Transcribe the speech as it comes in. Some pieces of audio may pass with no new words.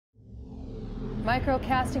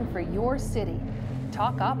Microcasting for your city.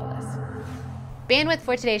 Talkopolis. Bandwidth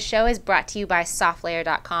for today's show is brought to you by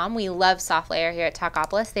SoftLayer.com. We love SoftLayer here at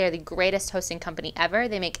Talkopolis. They are the greatest hosting company ever.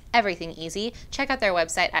 They make everything easy. Check out their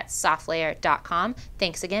website at SoftLayer.com.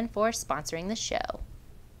 Thanks again for sponsoring the show.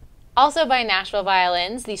 Also by Nashville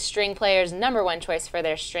Violins, the string player's #1 choice for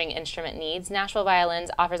their string instrument needs. Nashville Violins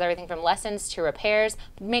offers everything from lessons to repairs.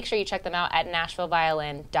 Make sure you check them out at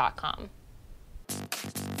NashvilleViolin.com.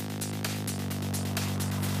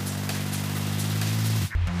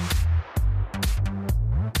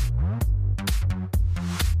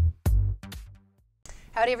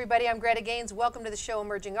 Howdy, everybody. I'm Greta Gaines. Welcome to the show,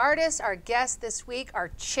 Emerging Artists. Our guests this week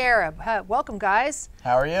are Cherub. Welcome, guys.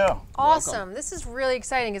 How are you? Awesome. Welcome. This is really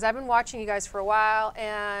exciting because I've been watching you guys for a while,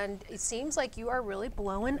 and it seems like you are really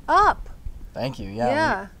blowing up. Thank you.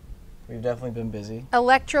 Yeah. We've definitely been busy.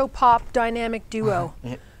 Electro-pop dynamic duo.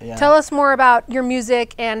 Yeah. Tell us more about your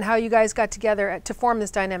music and how you guys got together to form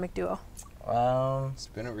this dynamic duo. It's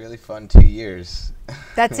been a really fun 2 years.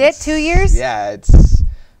 That's it? 2 years? Yeah, it's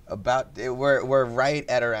we're right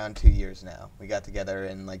at around 2 years now. We got together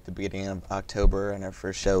in like the beginning of October, and our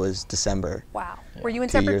first show was December. Wow. Yeah. Were you in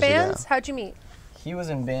 2 separate years bands? ago. How'd you meet? He was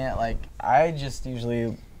in band. Like, I just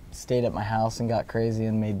usually stayed at my house and got crazy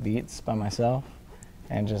and made beats by myself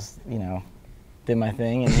and just, you know, did my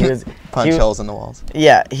thing. And he was Punch holes in the walls.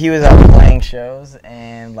 Yeah, he was out playing shows,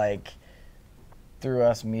 and like through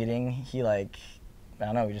us meeting, he like, I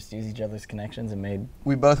don't know, we just used each other's connections and made.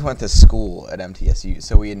 We both went to school at MTSU,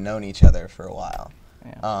 so we had known each other for a while.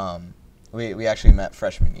 Yeah. We actually met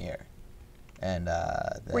freshman year, and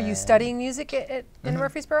Were you studying music in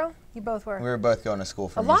Murfreesboro? You both were. We were both going to school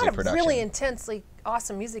for a music lot of production. really intensely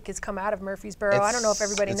awesome music has come out of Murfreesboro. I don't know if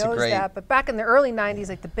everybody it's a knows great- that, but back in the early 90s,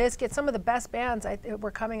 like the Biscuits, some of the best bands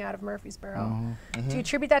were coming out of Murfreesboro. Do you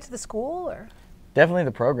attribute that to the school? Or? Definitely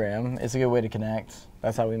the program. It's a good way to connect.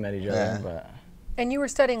 That's how we met each other. Yeah. But. And you were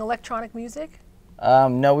studying electronic music?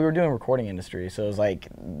 No, we were doing recording industry, so it was like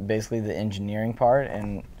basically the engineering part,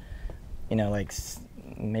 and you know, like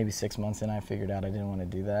maybe 6 months in, I figured out I didn't want to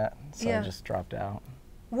do that, so I just dropped out.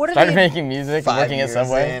 What are Started they? making music and 5 working at years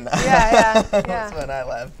Subway. in. Yeah. That's when I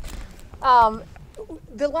left.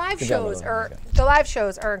 The live Good job,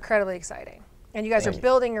 shows Ellen. are incredibly exciting, and you guys are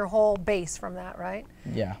building your whole base from that, right?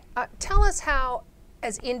 Yeah. Tell us how,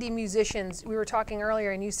 as indie musicians, we were talking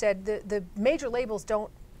earlier, and you said the major labels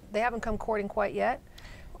haven't come courting quite yet.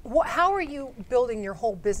 How are you building your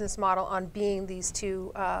whole business model on being these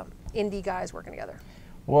two indie guys working together?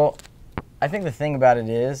 Well, I think the thing about it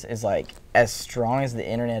is like, as strong as the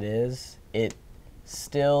internet is, it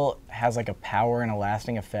still has like a power and a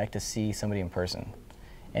lasting effect to see somebody in person.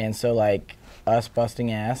 And so like us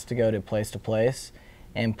busting ass to go to place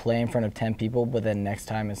and play in front of 10 people, but then next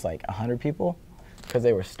time it's like 100 people because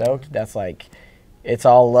they were stoked, that's like, it's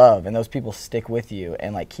all love, and those people stick with you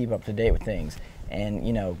and like keep up to date with things and,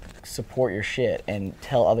 you know, support your shit and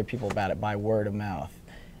tell other people about it by word of mouth.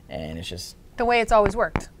 And it's just The way it's always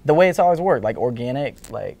worked. the way it's always worked, like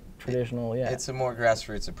organic, like traditional. Yeah, It's a more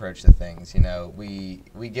grassroots approach to things. You know, we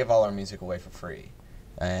give all our music away for free,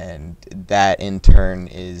 and that in turn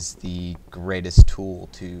is the greatest tool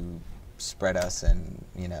to spread us and,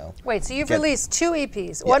 you know. Wait, so you've released 2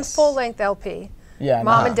 EPs, one Yes. full-length LP, yeah,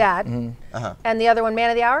 Mom and Dad, Uh-huh. and the other one,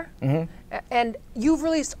 Man of the Hour? And you've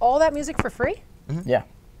released all that music for free? yeah.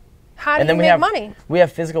 How do And you then make money? We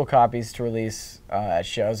have physical copies to release at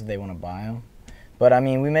shows if they want to buy them. But I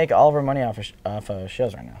mean, we make all of our money off of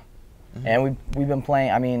shows right now, and we've been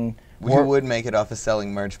playing. I mean, We would make it off of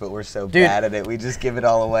selling merch, but we're so Dude. bad at it. We just give it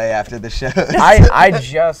all away after the show. I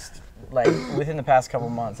just like within the past couple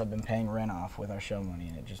months, I've been paying rent off with our show money,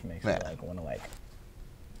 and it just makes me like want to like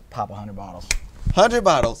pop 100 bottles. 100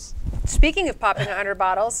 bottles. Speaking of popping 100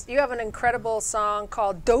 bottles, you have an incredible song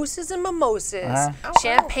called Doses and Mimosas,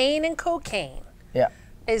 Champagne and Cocaine. Yeah.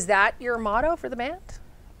 Is that your motto for the band?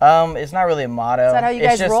 It's not really a motto. Is that how you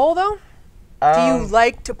guys roll, though? Do you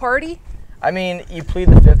like to party? I mean, you plead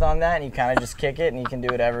the fifth on that, and you kind of just kick it, and you can do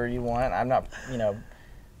whatever you want. I'm not, you know,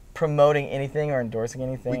 promoting anything or endorsing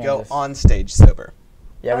anything. We go on stage sober.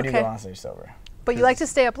 Yeah, we do Okay. go on stage sober. But you like to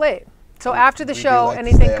stay up late. So after the we do show, like to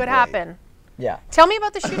anything stay could up late. happen. Yeah. Tell me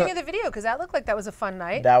about the shooting of the video, because that looked like that was a fun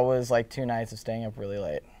night. That was like 2 nights of staying up really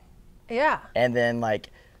late. Yeah. And then like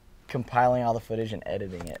compiling all the footage and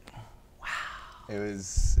editing it. It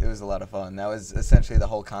was a lot of fun. That was essentially the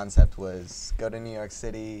whole concept, was go to New York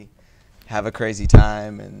City, have a crazy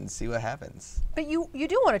time, and see what happens. But you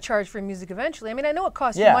do want to charge for music eventually. I mean, I know it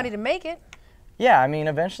costs you Yeah. money to make it. Yeah, I mean,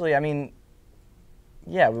 eventually, I mean,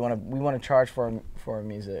 yeah, we want to charge for our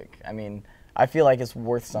music. I mean, I feel like it's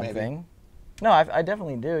worth something. Maybe. No, I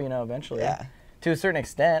definitely do. You know, eventually. Yeah. to a certain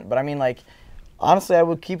extent. But I mean, like, honestly, I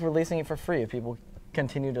would keep releasing it for free if people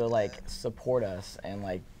continue to like support us and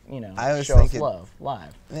like, you know, show us love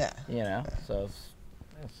live. Yeah. You know, so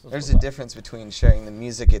there's a difference between sharing the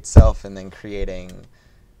music itself and then creating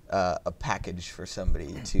a package for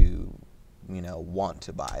somebody to, you know, want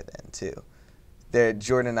to buy then too.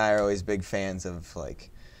 Jordan and I are always big fans of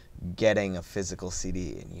like getting a physical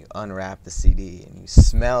CD, and you unwrap the CD and you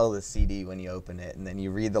smell the CD when you open it, and then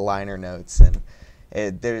you read the liner notes, and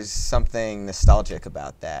there's something nostalgic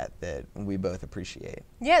about that we both appreciate.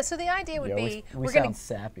 Yeah, so the idea would be we we're sound going to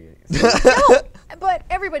sappy. no, but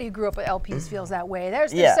everybody who grew up with LPs feels that way.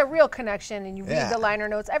 There's a real connection, and you read the liner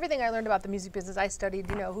notes. Everything I learned about the music business, I studied,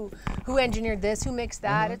 you know, who engineered this, who mixed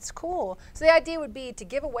that. It's cool. So the idea would be to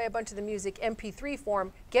give away a bunch of the music MP3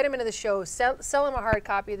 form, get them into the show, sell them a hard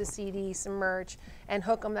copy of the CD, some merch, and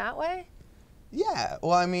hook them that way? Yeah,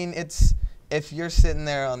 well, I mean, if you're sitting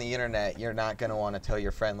there on the internet, you're not gonna want to tell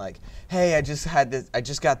your friend like, "Hey, I just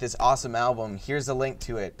got this awesome album. Here's a link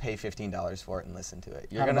to it. Pay $15 for it and listen to it."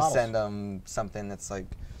 You're gonna send them something that's like,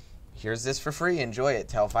 "Here's this for free. Enjoy it.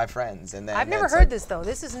 Tell 5 friends." And then I've never heard this though.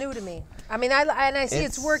 This is new to me. I mean, I see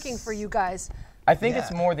it's working for you guys. I think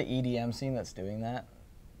it's more the EDM scene that's doing that.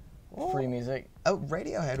 Free music. Oh,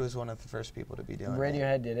 Radiohead was one of the first people to be doing it.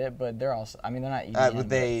 Radiohead did it, but they're also, I mean, they're not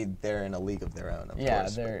EDM. They're in a league of their own, of yeah,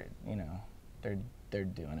 course. they're, you know, they're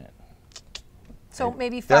doing it. So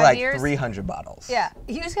maybe 5 they're like years? 300 bottles. Yeah.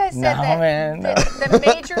 You guys said that the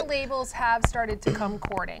major labels have started to come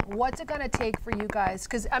courting. What's it going to take for you guys?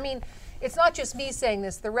 Because, I mean, it's not just me saying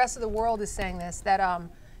this. The rest of the world is saying this, that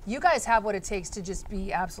you guys have what it takes to just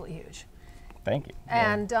be absolutely huge. Thank you.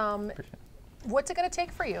 And what's it going to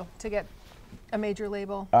take for you to get a major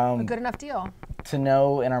label, a good enough deal? To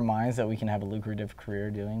know in our minds that we can have a lucrative career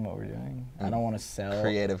doing what we're doing. I don't want to sell.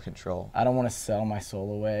 Creative control. I don't want to sell my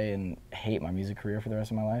soul away and hate my music career for the rest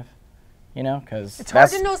of my life. You know, because it's hard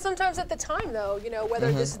to know sometimes at the time, though. You know,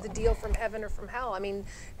 whether this is the deal from heaven or from hell. I mean,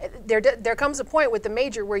 there comes a point with the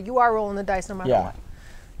major where you are rolling the dice no matter what.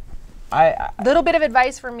 A little bit of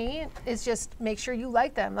advice for me is just make sure you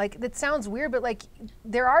like them. Like, that sounds weird, but like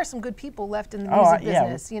there are some good people left in the music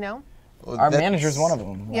business. You know. Well, our manager's one of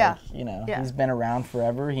them. Like, you know, Yeah. he's been around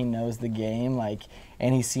forever. He knows the game, like,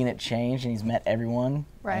 and he's seen it change, and he's met everyone.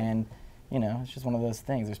 Right. And, you know, it's just one of those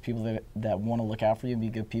things. There's people that want to look out for you and be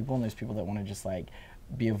good people, and there's people that want to just, like,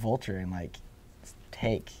 be a vulture and, like,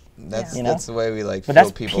 take. That's you know? that's the way we, like, But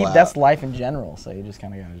fill people out. That's life in general, so you just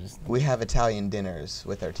kind of got to just... We have Italian dinners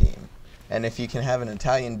with our team. And if you can have an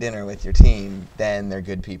Italian dinner with your team, then they're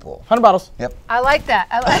good people. 100 bottles. Yep. I like that.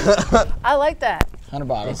 I like that. 100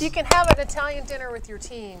 bottles. If you can have an Italian dinner with your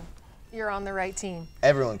team, you're on the right team.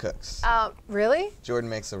 Everyone cooks. Really? Jordan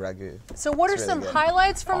makes a ragu. So what are really some good.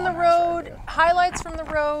 highlights from the road? Highlights from the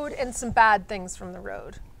road and some bad things from the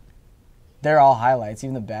road. They're all highlights,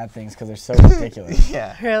 even the bad things, because they're so ridiculous.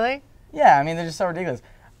 Yeah. Really? Yeah, I mean, they're just so ridiculous.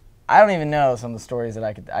 I don't even know some of the stories that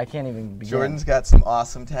I can't even begin. Jordan's got some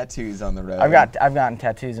awesome tattoos on the road. I've gotten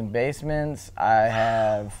tattoos in basements. I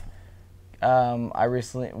have,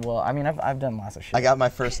 I've done lots of shit. I got my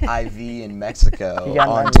first IV in Mexico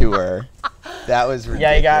on IV? tour. That was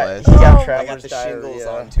ridiculous. Yeah, he got I Trevor's got the diarrhea. shingles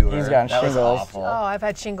on tour. He's gotten that shingles. was awful. Oh, I've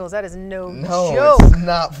had shingles. That is no No, joke. it's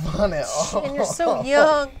not fun at all. And you're so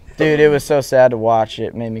young. Dude, it was so sad to watch.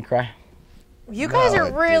 It made me cry. You guys No, are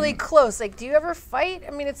it really didn't. close. Like, do you ever fight?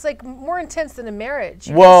 I mean, it's like more intense than a marriage.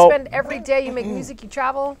 You Well- spend every day, you make music, you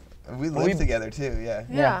travel. We live together too, yeah.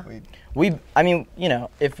 Yeah. I mean, you know,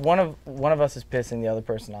 if one of us is pissing the other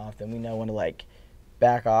person off, then we know when to like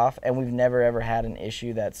back off. And we've never ever had an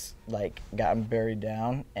issue that's like gotten buried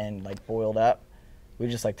down and like boiled up. We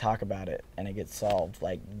just like talk about it and it gets solved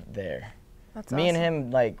like there. That's Me and awesome.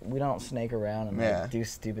 him, like, we don't snake around and Yeah. like, do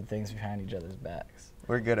stupid things behind each other's backs.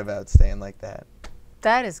 We're good about staying like that.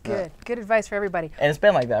 That is good. Good advice for everybody. And it's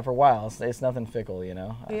been like that for a while. It's nothing fickle, you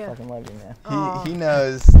know. Yeah. I fucking love you, man. He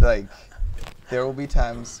knows, like, there will be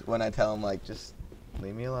times when I tell him, like, just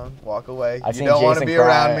leave me alone, walk away. I've You seen don't want to Jason be cry.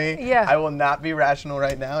 around me. Yeah. I will not be rational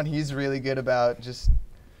right now, and he's really good about just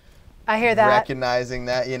I hear that. recognizing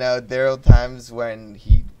that. You know, there are times when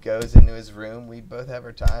he goes into his room, we both have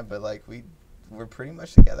our time, but, like, we're pretty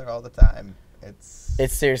much together all the time.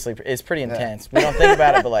 It's seriously, it's pretty intense. We don't think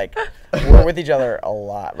about it, but like, we're with each other a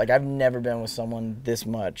lot. Like, I've never been with someone this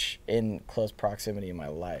much in close proximity in my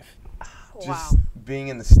life. Just being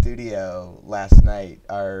in the studio last night,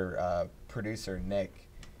 our producer Nick,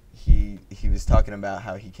 he was talking about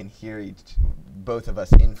how he can hear both of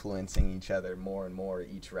us influencing each other more and more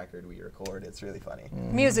each record we record. It's really funny.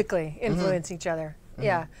 Musically influence each other.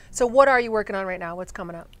 Yeah. So what are you working on right now? What's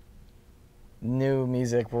coming up? new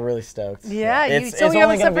music. We're really stoked. Yeah, you It's told me you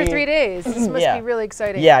only haven't slept gonna for be- 3 days. This must Yeah. be really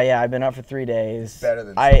exciting. Yeah, I've been up for 3 days. Better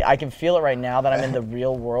than I can feel it right now that I'm in the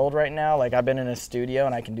real world right now. Like I've been in a studio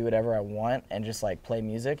and I can do whatever I want and just like play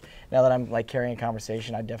music. Now that I'm like carrying a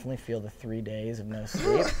conversation, I definitely feel the 3 days of no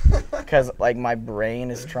sleep because like my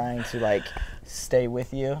brain is trying to like stay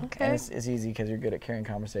with you. Okay. And it's easy because you're good at carrying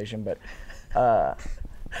conversation, but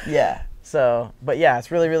yeah. So, but yeah,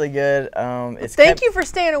 it's really, really good. Thank you for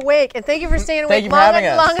staying awake, and thank you for staying awake Thank you for having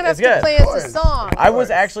us. long enough It's to good. play Of us a song. I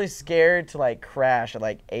was actually scared to like crash at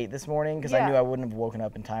like 8 this morning because Yeah. I knew I wouldn't have woken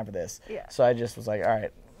up in time for this. Yeah. So I just was like, all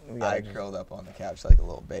right. We gotta I just- curled up on the couch like a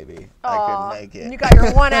little baby. I Aw, couldn't make it. and you got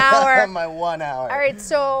your 1 hour. My 1 hour. All right,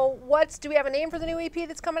 so do we have a name for the new EP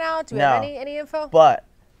that's coming out? Do we No. have any info? But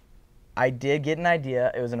I did get an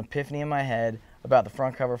idea. It was an epiphany in my head about the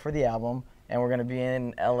front cover for the album, and we're gonna be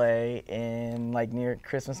in LA in like near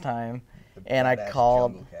Christmas time. The And badass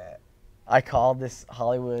jungle cat. I called this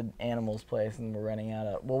Hollywood Animals place, and we're renting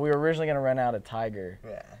out we were originally gonna rent out a tiger,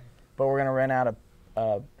 Yeah. but we're gonna rent out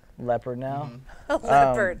a leopard now. A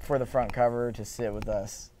leopard. For the front cover to sit with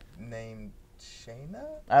us. Named Shayna?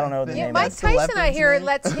 I don't know the Yeah, name. Mike That's the Tyson, I leopard's hear, name?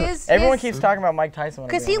 lets his Everyone keeps talking about Mike Tyson.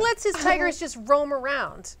 because he lets his tigers just roam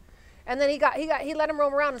around, and then he let him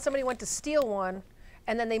roam around, and somebody went to steal one,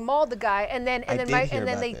 and then they mauled the guy, and then I did hear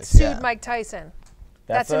about they this, sued yeah. Mike Tyson.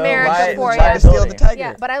 That's That's America for Tried you. to steal the tiger.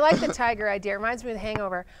 Yeah, but I like the tiger idea. It reminds me of The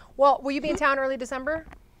Hangover. Well, will you be in town early December?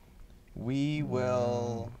 We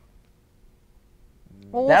will.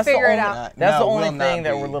 Well, we'll That's the figure it only- out. That's the No, only will not thing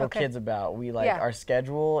that be. we're little Okay. kids about. We like Yeah. our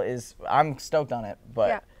schedule is. I'm stoked on it, but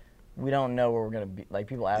Yeah. we don't know where we're gonna be. Like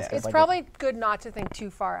people ask Yeah. us. It's like, probably good not to think too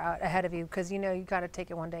far out ahead of you because you know you got to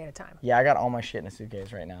take it one day at a time. Yeah, I got all my shit in a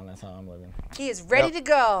suitcase right now, and that's how I'm living. He is ready Yep. to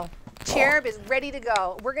go. Cherub is ready to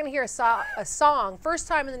go. We're gonna hear a song, first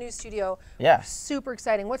time in the new studio. Yeah. Super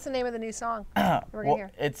exciting. What's the name of the new song we're gonna Well,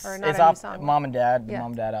 hear? it's Or not it's a new off song. Mom and Dad. The Yeah. Mom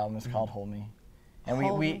and Dad album is called Hold Me, and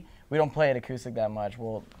Hold we Me. we don't play it acoustic that much.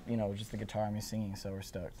 Well, just the guitar and me singing, so we're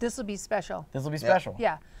stoked. This will be special. This will be special.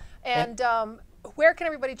 Yeah. And where can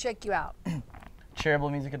everybody check you out?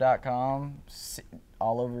 CherubMusica.com,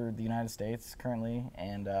 all over the United States currently,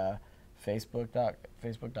 and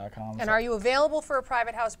Facebook.com. And are you available for a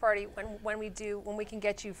private house party when we can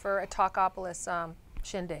get you for a Talkopolis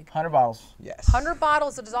shindig? 100 bottles. Yes. 100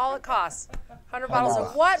 bottles is all it costs. 100 bottles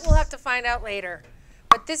of what? We'll have to find out later.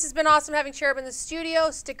 But this has been awesome having Cherub in the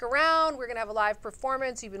studio. Stick around. We're going to have a live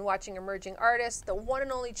performance. You've been watching Emerging Artists, the one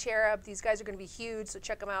and only Cherub. These guys are going to be huge, so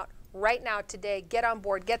check them out right now today. Get on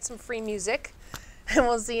board. Get some free music. And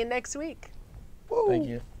we'll see you next week. Thank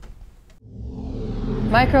you.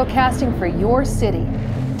 Microcasting for your city.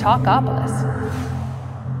 Talkopolis.